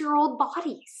 46-year-old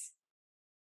bodies.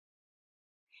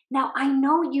 Now, I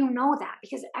know you know that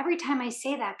because every time I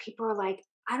say that, people are like,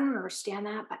 I don't understand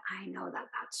that, but I know that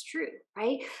that's true,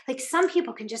 right? Like some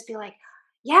people can just be like,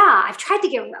 yeah, I've tried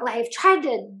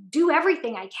to do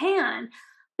everything I can,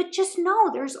 but just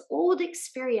know there's old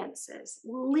experiences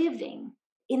living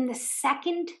in the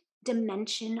second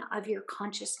dimension of your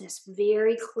consciousness,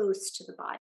 very close to the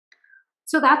body.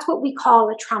 So that's what we call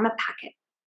a trauma packet.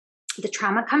 The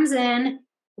trauma comes in,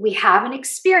 we have an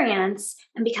experience,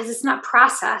 and because it's not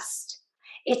processed,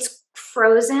 it's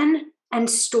frozen and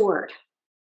stored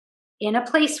in a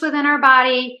place within our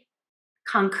body,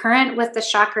 concurrent with the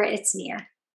chakra it's near.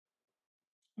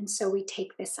 And so we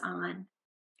take this on.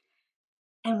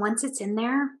 And once it's in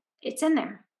there, it's in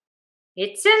there.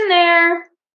 It's in there.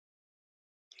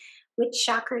 Which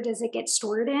chakra does it get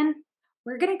stored in?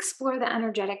 We're going to explore the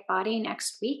energetic body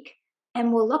next week,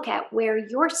 and we'll look at where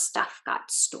your stuff got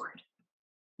stored.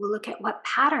 We'll look at what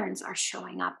patterns are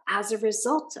showing up as a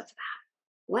result of that.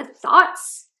 What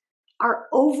thoughts are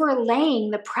overlaying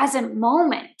the present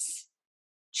moment,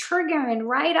 triggering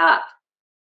right up.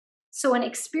 So an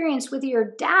experience with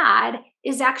your dad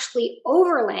is actually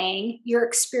overlaying your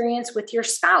experience with your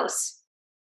spouse.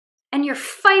 And you're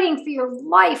fighting for your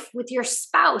life with your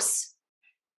spouse.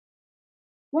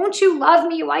 Won't you love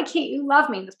me? Why can't you love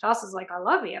me? The spouse is like, I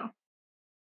love you.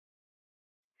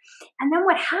 And then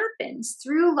what happens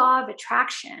through law of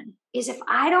attraction is if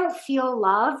I don't feel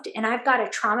loved and I've got a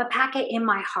trauma packet in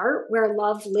my heart where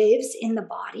love lives in the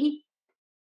body,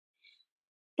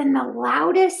 then the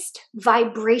loudest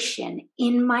vibration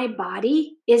in my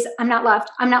body is I'm not loved,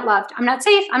 I'm not loved, I'm not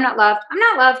safe, I'm not loved, I'm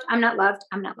not loved, I'm not loved,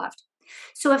 I'm not loved.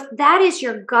 So if that is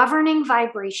your governing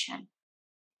vibration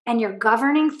and your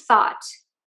governing thought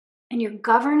and your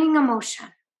governing emotion,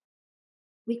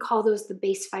 we call those the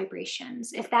base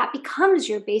vibrations. If that becomes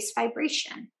your base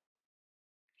vibration,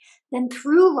 then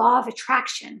through law of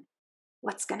attraction,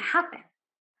 what's going to happen?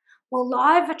 Well,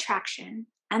 law of attraction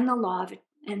and the law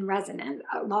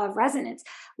of resonance,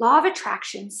 law of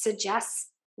attraction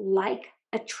suggests like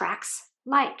attracts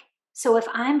like. So if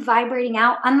I'm vibrating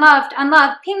out unloved,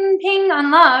 unloved, ping, ping,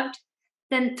 unloved,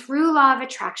 then through law of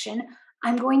attraction,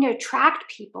 I'm going to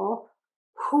attract people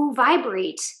who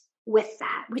vibrate with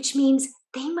that, which means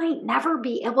they might never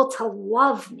be able to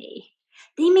love me.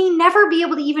 They may never be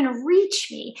able to even reach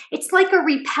me. It's like a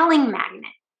repelling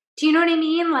magnet. Do you know what I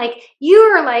mean? Like you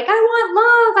are like, I want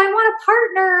love. I want a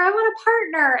partner. I want a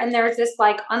partner. And there's this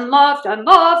like unloved,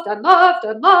 unloved, unloved,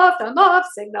 unloved, unloved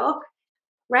signal.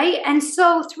 right? And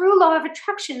so through law of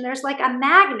attraction, there's like a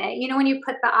magnet. You know, when you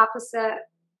put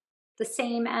the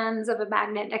same ends of a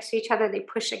magnet next to each other, they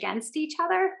push against each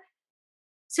other.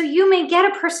 So you may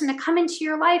get a person to come into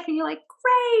your life and you're like,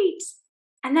 great.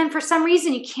 And then for some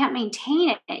reason, you can't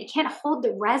maintain it. You can't hold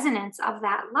the resonance of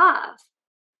that love.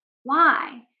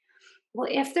 Why? Well,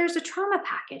 if there's a trauma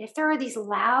packet, if there are these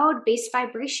loud bass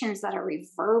vibrations that are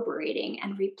reverberating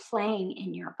and replaying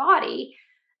in your body,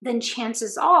 then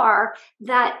chances are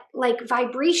that, like,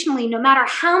 vibrationally, no matter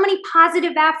how many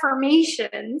positive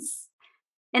affirmations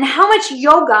and how much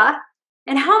yoga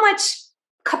and how much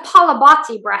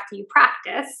Kapalabhati breath you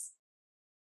practice,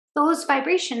 those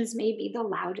vibrations may be the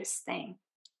loudest thing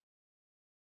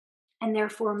and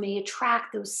therefore may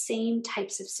attract those same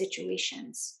types of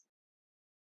situations.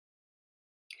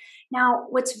 Now,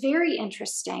 what's very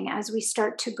interesting as we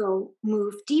start to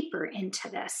move deeper into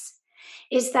this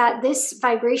is that this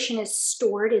vibration is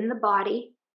stored in the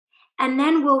body and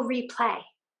then will replay.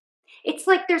 It's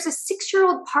like there's a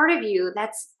 6-year-old part of you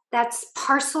that's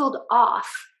parceled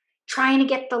off trying to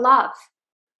get the love.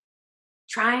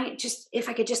 Trying just, if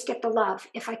I could just get the love,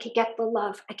 if I could get the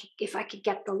love, if I could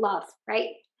get the love, right?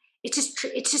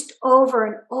 It's just over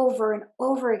and over and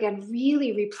over again,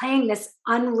 really replaying this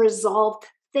unresolved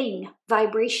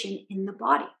vibration in the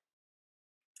body.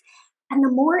 And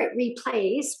the more it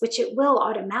replays, which it will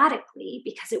automatically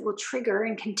because it will trigger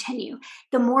and continue,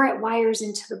 the more it wires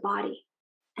into the body.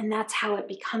 And that's how it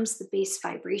becomes the base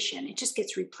vibration. It just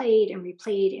gets replayed and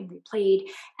replayed and replayed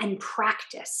and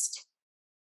practiced.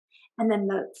 And then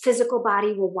the physical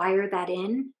body will wire that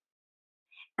in,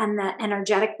 and the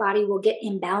energetic body will get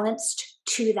imbalanced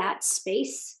to that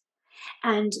space.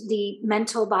 And the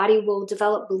mental body will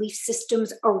develop belief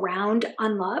systems around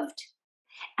unloved,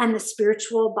 and the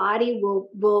spiritual body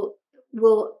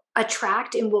will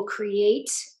attract and will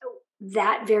create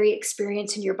that very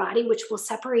experience in your body, which will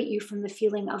separate you from the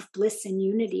feeling of bliss and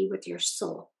unity with your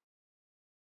soul.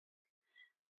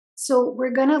 So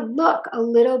we're going to look a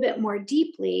little bit more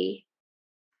deeply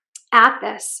at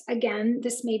this. Again,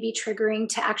 this may be triggering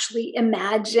to actually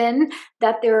imagine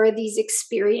that there are these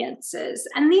experiences.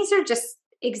 And these are just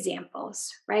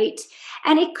examples, right?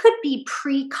 And it could be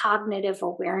precognitive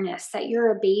awareness that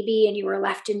you're a baby and you were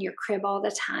left in your crib all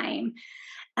the time.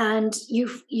 And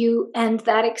and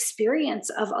that experience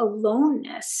of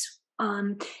aloneness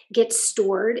gets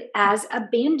stored as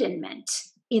abandonment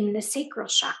in the sacral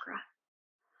chakra.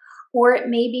 Or it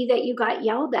may be that you got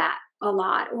yelled at a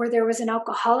lot, or there was an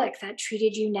alcoholic that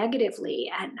treated you negatively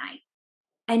at night.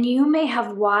 And you may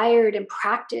have wired and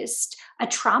practiced a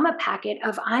trauma packet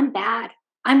of I'm bad,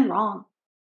 I'm wrong,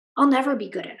 I'll never be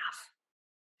good enough.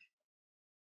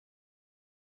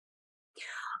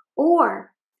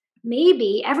 Or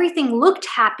maybe everything looked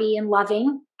happy and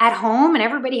loving at home and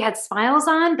everybody had smiles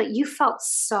on, but you felt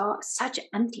such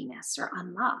emptiness or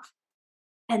unlove.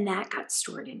 And that got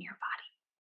stored in your body.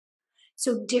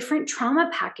 So different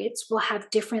trauma packets will have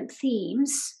different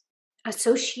themes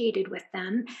associated with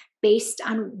them based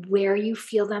on where you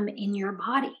feel them in your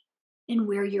body and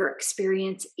where your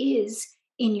experience is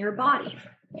in your body.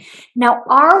 Now,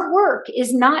 our work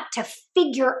is not to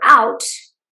figure out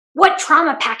what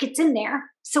trauma packet's in there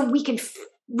so we can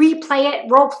replay it,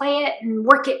 role play it, and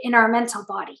work it in our mental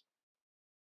body.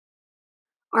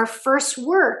 Our first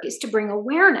work is to bring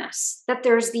awareness that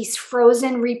there's these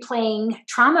frozen replaying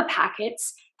trauma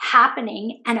packets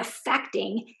happening and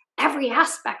affecting every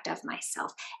aspect of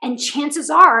myself. And chances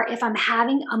are, if I'm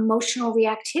having emotional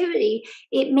reactivity,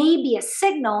 it may be a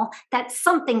signal that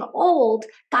something old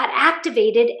got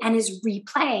activated and is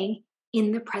replaying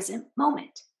in the present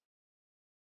moment.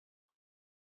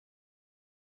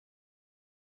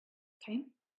 Okay.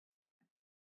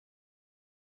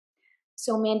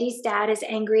 So Mandy's dad is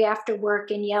angry after work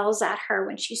and yells at her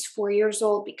when she's 4 years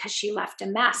old because she left a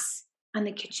mess on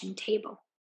the kitchen table.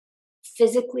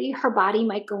 Physically, her body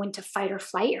might go into fight or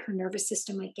flight. Her nervous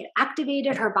system might get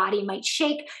activated. Her body might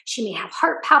shake. She may have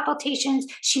heart palpitations.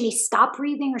 She may stop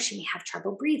breathing, or she may have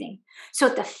trouble breathing. So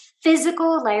at the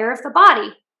physical layer of the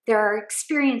body, there are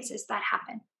experiences that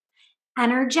happen.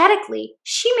 Energetically,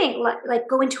 she may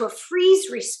go into a freeze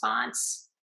response.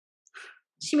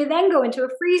 She may then go into a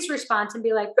freeze response and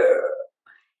be like,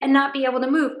 and not be able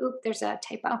to move. Oop, there's a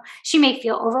typo. She may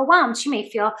feel overwhelmed. She may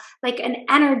feel like an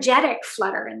energetic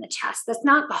flutter in the chest. That's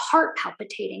not the heart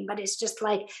palpitating, but it's just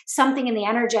like something in the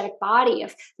energetic body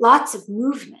of lots of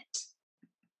movement.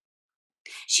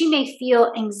 She may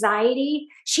feel anxiety.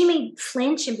 She may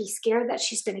flinch and be scared that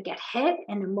she's going to get hit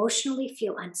and emotionally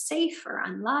feel unsafe or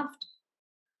unloved.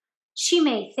 She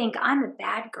may think, I'm a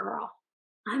bad girl.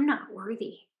 I'm not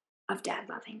worthy of dad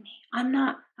loving me. I'm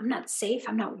not safe.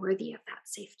 I'm not worthy of that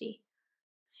safety.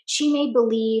 She may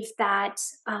believe that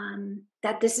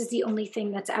that this is the only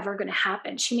thing that's ever going to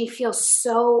happen. She may feel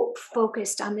so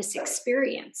focused on this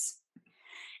experience.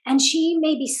 And she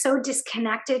may be so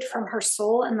disconnected from her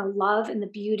soul and the love and the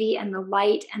beauty and the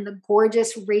light and the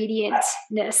gorgeous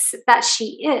radiantness that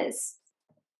she is.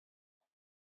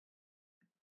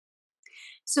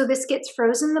 So this gets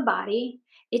frozen in the body.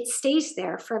 It stays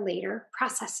there for later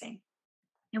processing.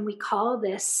 And we call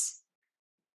this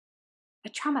a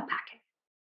trauma packet.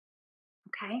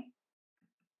 Okay?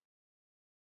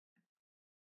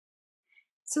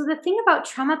 So the thing about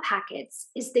trauma packets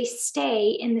is they stay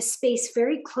in the space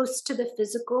very close to the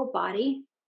physical body.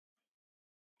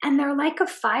 And they're like a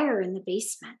fire in the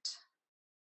basement,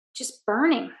 just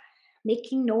burning,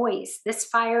 making noise. This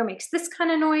fire makes this kind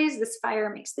of noise. This fire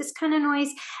makes this kind of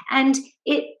noise. And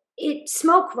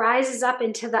smoke rises up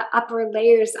into the upper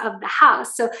layers of the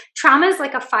house. So trauma is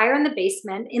like a fire in the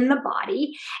basement in the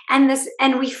body,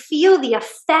 and we feel the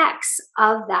effects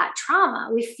of that trauma.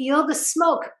 We feel the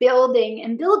smoke building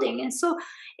and building. And so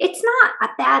it's not a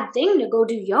bad thing to go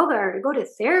do yoga or to go to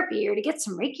therapy or to get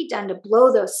some Reiki done to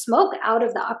blow the smoke out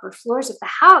of the upper floors of the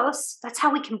house. That's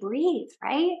how we can breathe,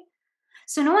 right?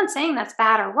 So no one's saying that's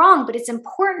bad or wrong, but it's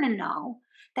important to know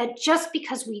that just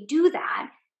because we do that,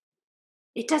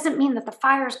 it doesn't mean that the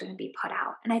fire is going to be put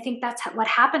out. And I think that's what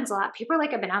happens a lot. People are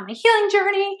like, I've been on my healing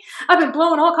journey. I've been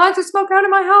blowing all kinds of smoke out of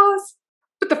my house,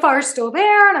 but the fire's still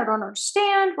there and I don't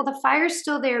understand. Well, the fire's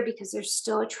still there because there's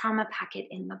still a trauma packet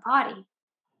in the body.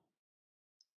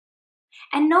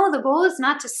 And no, the goal is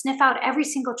not to sniff out every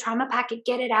single trauma packet,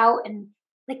 get it out. And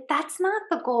that's not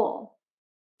the goal.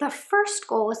 The first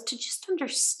goal is to just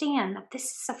understand that this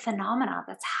is a phenomena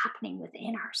that's happening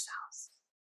within ourselves.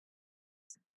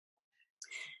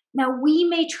 Now, we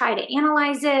may try to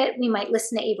analyze it. We might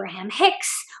listen to Abraham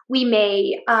Hicks. We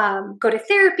may go to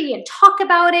therapy and talk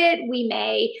about it. We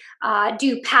may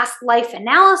do past life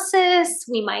analysis.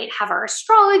 We might have our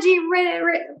astrology read.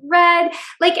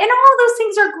 And all those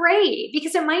things are great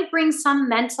because it might bring some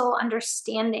mental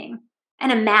understanding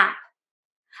and a map.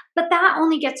 But that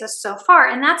only gets us so far.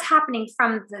 And that's happening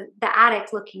from the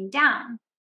attic looking down.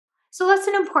 So that's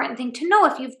an important thing to know.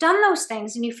 If you've done those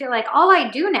things and you feel like all I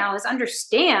do now is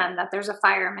understand that there's a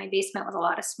fire in my basement with a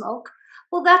lot of smoke,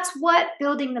 well, that's what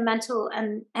building the mental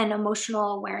and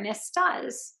emotional awareness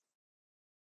does.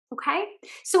 Okay?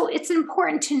 So it's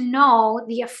important to know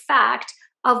the effect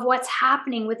of what's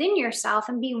happening within yourself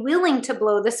and be willing to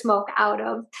blow the smoke out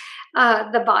of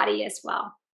the body as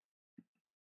well.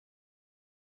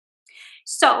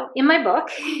 So in my book,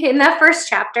 in that first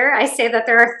chapter, I say that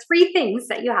there are 3 things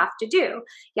that you have to do.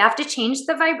 You have to change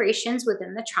the vibrations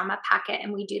within the trauma packet,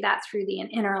 and we do that through the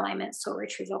inner alignment soul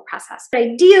retrieval process. But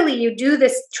ideally, you do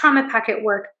this trauma packet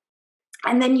work,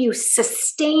 and then you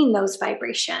sustain those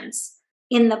vibrations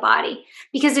in the body.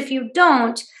 Because if you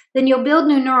don't, then you'll build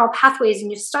new neural pathways, and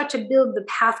you start to build the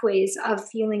pathways of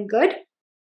feeling good.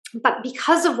 But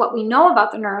because of what we know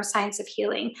about the neuroscience of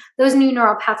healing, those new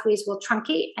neural pathways will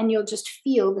truncate and you'll just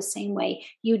feel the same way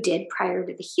you did prior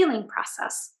to the healing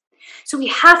process. So we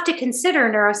have to consider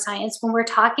neuroscience when we're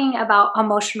talking about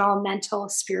emotional, mental,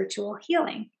 spiritual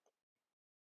healing.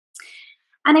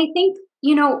 And I think,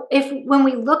 when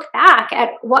we look back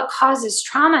at what causes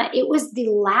trauma, it was the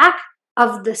lack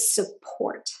of the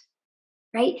support,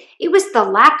 right? It was the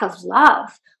lack of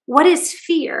love. What is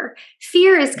fear?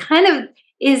 Fear is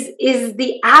is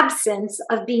the absence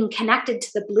of being connected to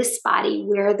the bliss body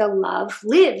where the love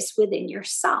lives within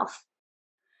yourself.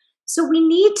 So we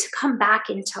need to come back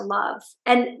into love.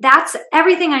 And that's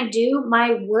everything I do.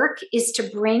 My work is to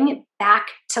bring back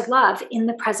to love in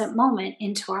the present moment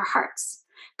into our hearts.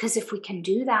 Because if we can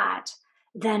do that,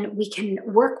 then we can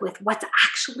work with what's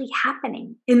actually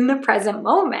happening in the present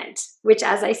moment, which,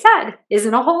 as I said,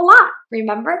 isn't a whole lot,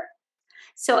 remember?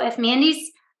 So if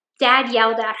Mandy's dad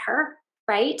yelled at her,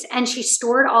 right? And she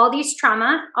stored all the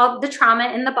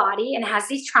trauma in the body and has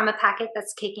these trauma packet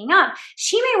that's kicking up.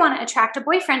 She may want to attract a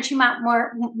boyfriend. She might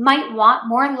want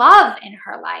more love in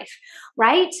her life,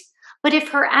 right? But if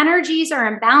her energies are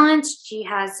imbalanced, she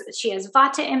has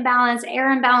vata imbalance,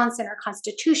 air imbalance in her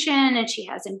constitution, and she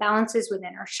has imbalances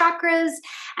within her chakras,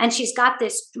 and she's got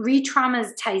this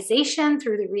re-traumatization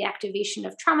through the reactivation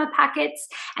of trauma packets,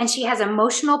 and she has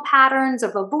emotional patterns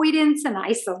of avoidance and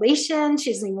isolation.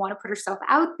 She doesn't even want to put herself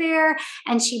out there,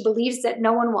 and she believes that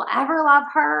no one will ever love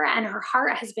her, and her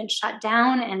heart has been shut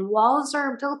down, and walls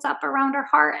are built up around her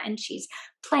heart, and she's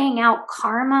playing out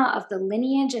karma of the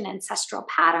lineage and ancestral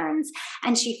patterns,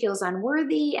 and she feels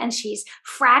unworthy, and she's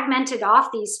fragmented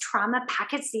off these trauma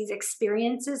packets, these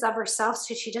experiences of herself,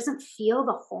 so she doesn't feel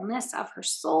the wholeness of her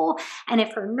soul. And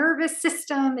if her nervous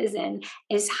system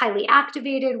is highly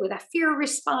activated with a fear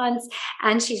response,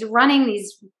 and she's running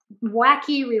these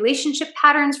wacky relationship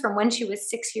patterns from when she was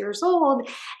 6 years old,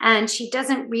 and she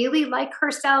doesn't really like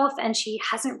herself, and she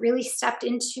hasn't really stepped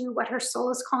into what her soul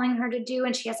is calling her to do,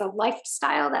 and she has a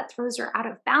lifestyle that throws her out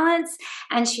of balance,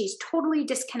 and she's totally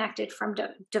disconnected from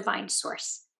divine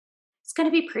source. It's going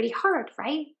to be pretty hard,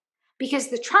 right? Because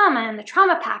the trauma and the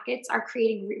trauma packets are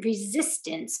creating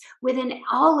resistance within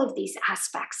all of these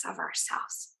aspects of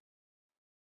ourselves.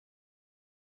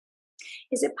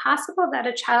 Is it possible that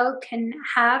a child can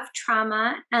have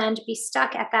trauma and be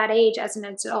stuck at that age as an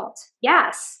adult?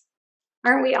 Yes.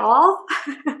 Aren't we all?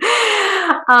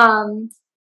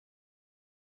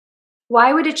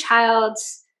 Why would a child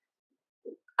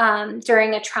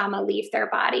during a trauma leave their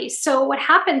body? So what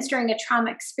happens during a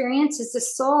trauma experience is the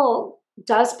soul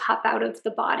does pop out of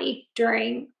the body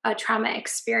during a trauma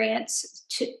experience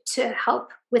to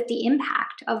help with the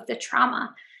impact of the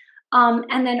trauma.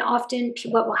 And then often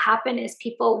what will happen is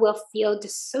people will feel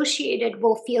dissociated,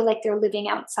 will feel like they're living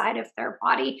outside of their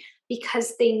body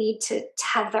because they need to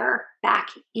tether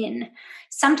back in.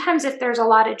 Sometimes if there's a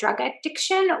lot of drug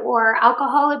addiction or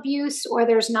alcohol abuse, or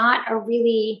there's not a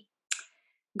really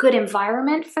good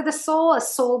environment for the soul, a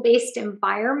soul-based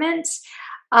environment,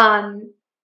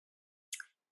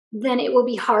 then it will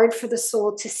be hard for the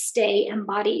soul to stay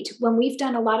embodied. When we've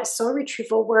done a lot of soul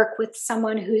retrieval work with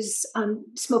someone who's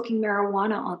smoking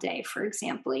marijuana all day, for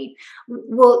example,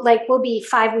 we'll be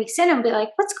 5 weeks in and be like,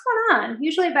 what's going on?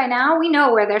 Usually by now we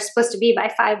know where they're supposed to be by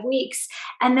 5 weeks.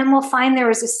 And then we'll find there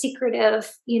was a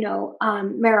secretive,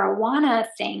 marijuana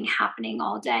thing happening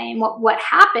all day. And what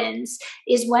happens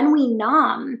is when we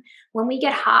numb, when we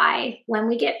get high, when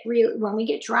we get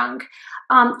drunk,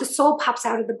 the soul pops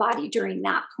out of the body during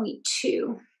that point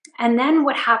too. And then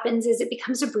what happens is it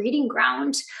becomes a breeding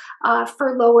ground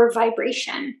for lower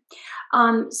vibration.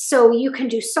 So you can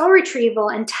do soul retrieval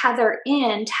and tether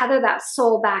that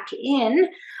soul back in.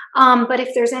 But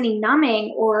if there's any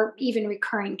numbing or even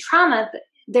recurring trauma,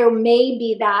 there may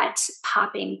be that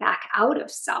popping back out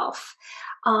of self.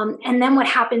 And then what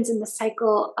happens in the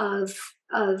cycle of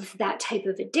that type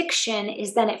of addiction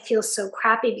is then it feels so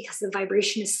crappy because the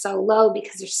vibration is so low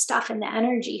because there's stuff in the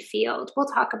energy field. We'll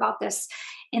talk about this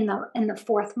in the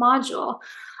fourth module.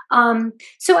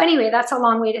 So anyway, that's a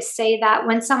long way to say that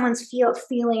when someone's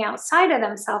feeling outside of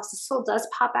themselves, the soul does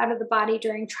pop out of the body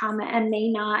during trauma and may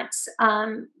not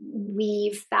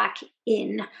weave back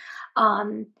in.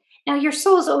 Now, your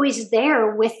soul is always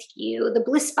there with you. The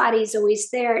bliss body is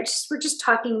always there. We're just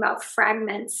talking about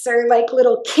fragments or like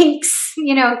little kinks.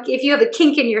 If you have a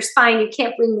kink in your spine, you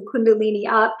can't bring the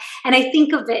kundalini up. And I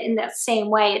think of it in that same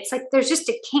way. It's like there's just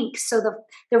a kink, so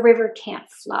the river can't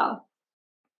flow.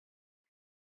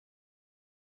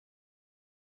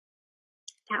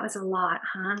 That was a lot,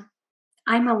 huh?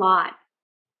 I'm a lot.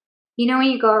 When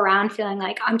you go around feeling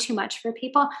like I'm too much for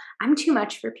people, I'm too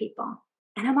much for people.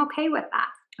 And I'm okay with that.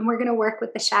 And we're going to work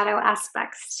with the shadow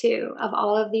aspects too of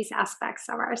all of these aspects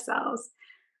of ourselves.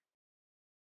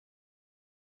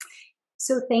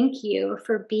 So thank you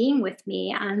for being with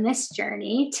me on this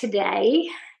journey today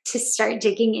to start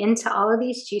digging into all of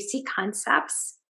these juicy concepts.